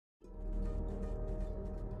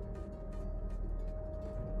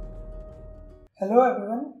Hello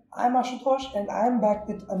everyone, I am Ashutosh and I am back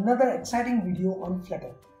with another exciting video on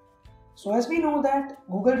Flutter. So as we know that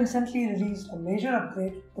Google recently released a major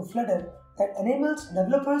upgrade to Flutter that enables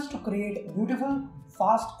developers to create beautiful,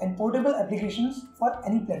 fast and portable applications for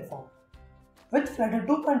any platform. With Flutter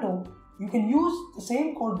 2.0, you can use the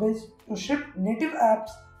same codebase to ship native apps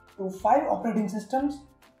to 5 operating systems: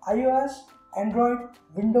 iOS, Android,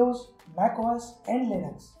 Windows, macOS and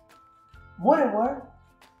Linux. Moreover,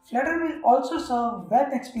 Flutter will also serve web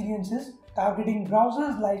experiences targeting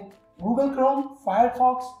browsers like Google Chrome,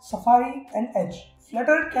 Firefox, Safari, and Edge.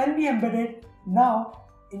 Flutter can be embedded now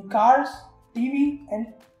in cars, TV, and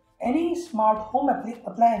any smart home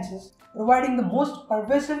appliances, providing the most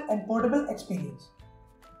pervasive and portable experience.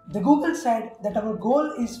 The Google said that our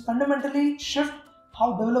goal is fundamentally shift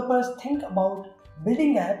how developers think about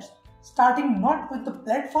building apps, starting not with the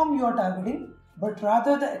platform you are targeting, but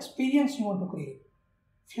rather the experience you want to create.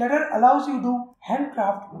 Flutter allows you to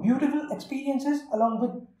handcraft beautiful experiences along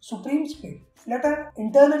with supreme speed. Flutter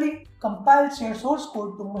internally compiles your source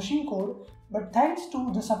code to machine code, but thanks to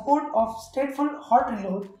the support of Stateful Hot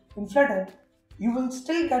reload in Flutter, you will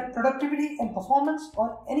still get productivity and performance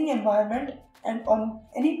on any environment and on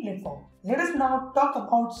any platform. Let us now talk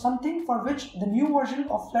about something for which the new version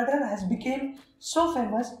of Flutter has become so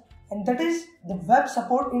famous, and that is the web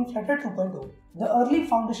support in Flutter 2.0. The early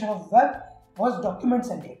foundation of web was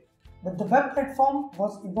document-centric, but the web platform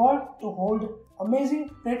was evolved to hold amazing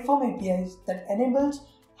platform APIs that enables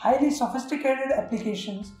highly sophisticated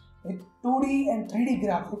applications with 2D and 3D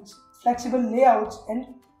graphics, flexible layouts, and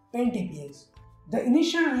paint APIs. The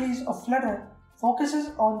initial release of Flutter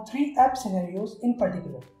focuses on 3 app scenarios in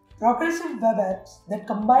particular: progressive web apps that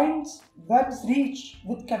combines web's reach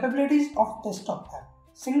with capabilities of desktop app,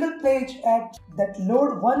 single-page apps that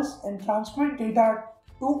load once and transmit data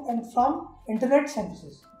to and from internet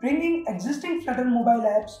services, bringing existing Flutter mobile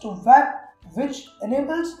apps to web, which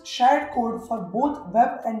enables shared code for both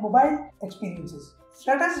web and mobile experiences.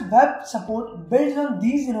 Flutter's web support builds on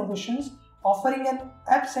these innovations, offering an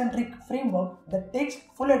app-centric framework that takes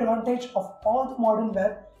full advantage of all the modern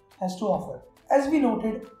web has to offer. As we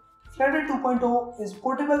noted, Flutter 2.0 is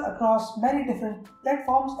portable across many different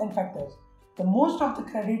platforms and factors. The most of the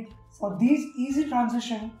credit for these easy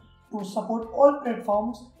transition to support all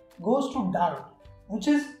platforms goes to Dart, which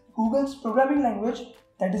is Google's programming language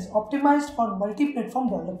that is optimized for multi-platform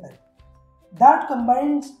development. Dart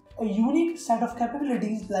combines a unique set of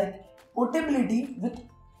capabilities like portability with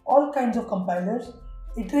all kinds of compilers,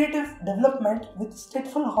 iterative development with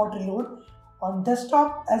stateful hot reload on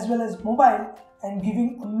desktop as well as mobile, and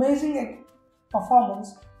giving amazing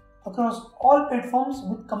performance across all platforms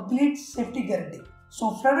with complete safety guarantee.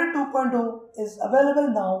 So Flutter 2.0 is available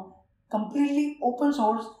now, completely open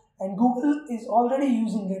source, and Google is already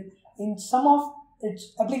using it in some of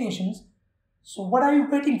its applications. So what are you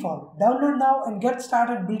waiting for? Download now and get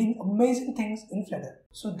started building amazing things in Flutter.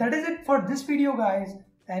 So that is it for this video, guys,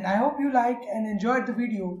 and I hope you liked and enjoyed the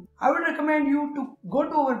video. I would recommend you to go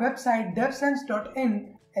to our website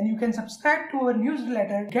devsense.in, and you can subscribe to our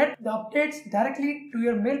newsletter, get the updates directly to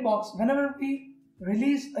your mailbox whenever we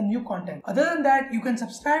release a new content. Other than that, you can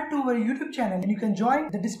subscribe to our YouTube channel and you can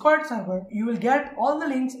join the Discord server. You will get all the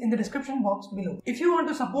links in the description box below. If you want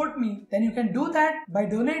to support me, then you can do that by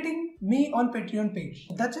donating me on Patreon page.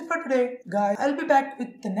 So that's it for today, guys. I'll be back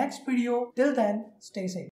with the next video. Till then, stay safe.